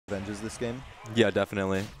Revenges this game. Yeah,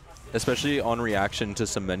 definitely. Especially on reaction to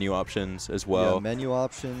some menu options as well. Yeah, menu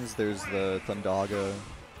options. There's the Thundaga.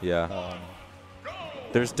 Yeah.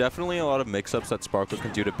 There's definitely a lot of mix-ups that Sparkle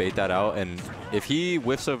can do to bait that out, and if he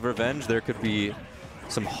whiffs of Revenge, there could be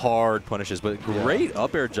some hard punishes. But great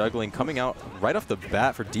up air juggling coming out right off the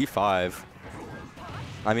bat for D5.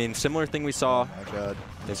 I mean, similar thing we saw. Oh my god.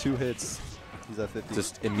 2 hits. He's at 50.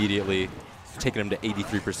 Just immediately taking him to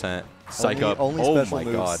 83%. Psych up. Only oh special my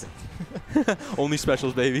moves. god. Only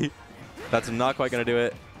specials, baby. That's not quite going to do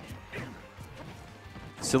it.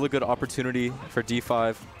 Still a good opportunity for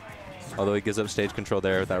D5. Although he gives up stage control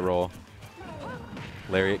there with that roll.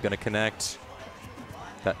 Lariat going to connect.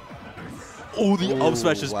 That. Oh, the up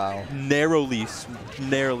smash is narrowly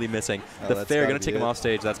missing. The fair going to take him off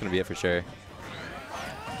stage. That's going to be it for sure.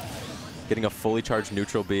 Getting a fully charged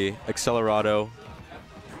neutral B. Accelerado.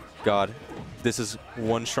 God, this is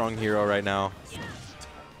one strong hero right now.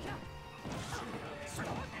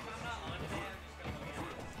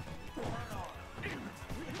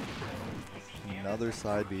 Another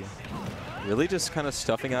side B. Really just kind of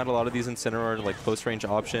stuffing out a lot of these Incineroar, like close range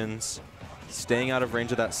options. Staying out of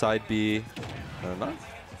range of that side B.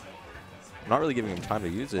 Not really giving him time to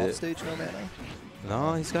use it. Off stage, no mana?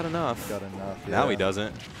 No, he's got enough. He's got enough, yeah. Now he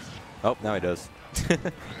doesn't. Oh, now he does.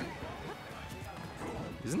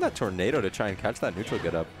 Isn't that Tornado to try and catch that neutral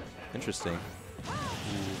get up? Interesting.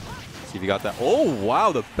 See if you got that. Oh,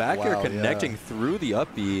 wow, the back air connecting through the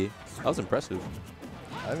up B. That was impressive.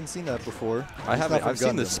 I haven't seen that before. I haven't. I've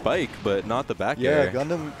seen the spike, but not the back air. Yeah,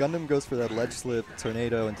 Gundam goes for that ledge slip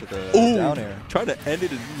tornado into the down air. Trying to end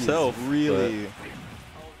it himself. Really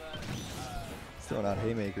throwing out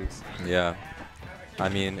haymakers. Yeah. I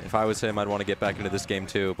mean, if I was him, I'd want to get back into this game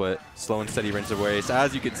too, but slow and steady wins the race.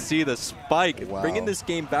 As you can see, the spike bringing this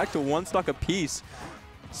game back to 1 stock apiece.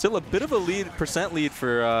 Still a bit of a percent lead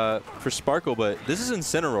for Sparkle, but this is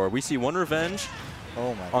Incineroar. We see 1 Revenge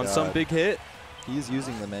on some big hit. He's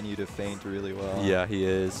using the menu to feint really well. Yeah, he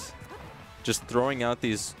is. Just throwing out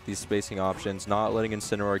these spacing options, not letting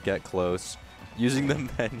Incineroar get close, using the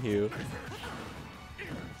menu.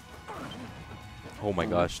 Oh my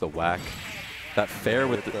gosh, the whack. That fair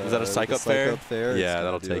with was that a psych up fair? Yeah,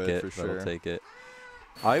 that'll take it. That'll take it.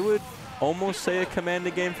 I would almost say a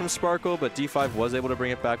commanding game from Sparkle, but D5 was able to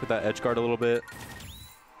bring it back with that edge guard a little bit.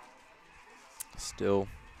 Still,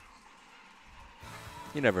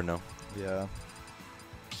 you never know. Yeah.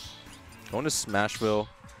 Going to Smashville.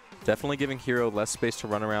 Definitely giving Hero less space to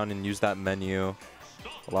run around and use that menu.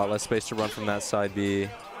 A lot less space to run from that side B.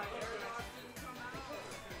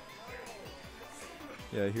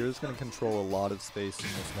 Yeah, Hero's going to control a lot of space in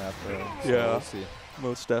this map, though. So Yeah, we'll see.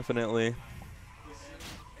 Most definitely.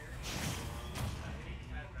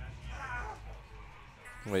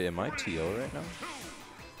 Wait, am I TO right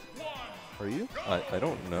now? Are you? I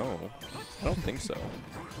don't know. I don't think so.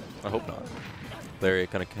 I hope not.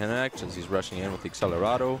 Lariat going to connect as he's rushing in with the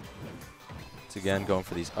Accelerado. Once again, going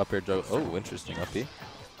for these up air juggles. Oh, interesting up B.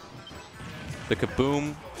 The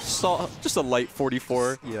Kaboom, just a light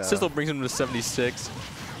 44. Yeah. Sizzle brings him to 76.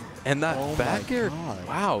 And that back air,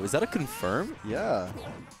 wow, is that a confirm? Yeah.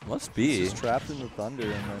 Must be. He's just trapped in the thunder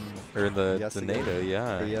and then... Or in the NATO,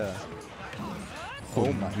 yeah. Yeah.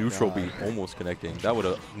 Oh, neutral B almost connecting. That would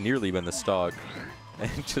have nearly been the stock.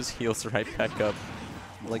 And just heals right back up.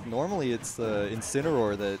 Like, normally it's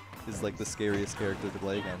Incineroar that is like the scariest character to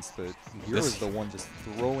play against, but Hero is the one just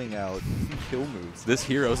throwing out kill moves. This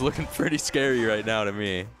Hero's looking pretty scary right now to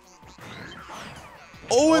me.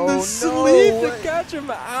 Oh, and the sleep to catch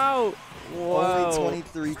him out. Wow. Only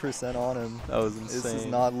 23% on him. That was insane. This is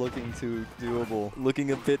not looking too doable.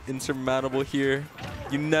 Looking a bit insurmountable here.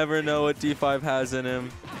 You never know what D5 has in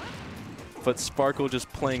him. But Sparkle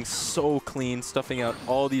just playing so clean, stuffing out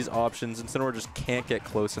all these options. Incineroar just can't get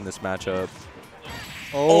close in this matchup.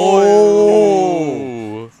 Oh!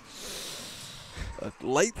 A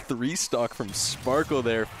light 3 stock from Sparkle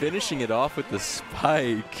there, finishing it off with the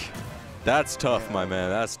spike. That's tough, my man.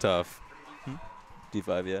 That's tough.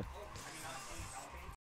 D5, yeah.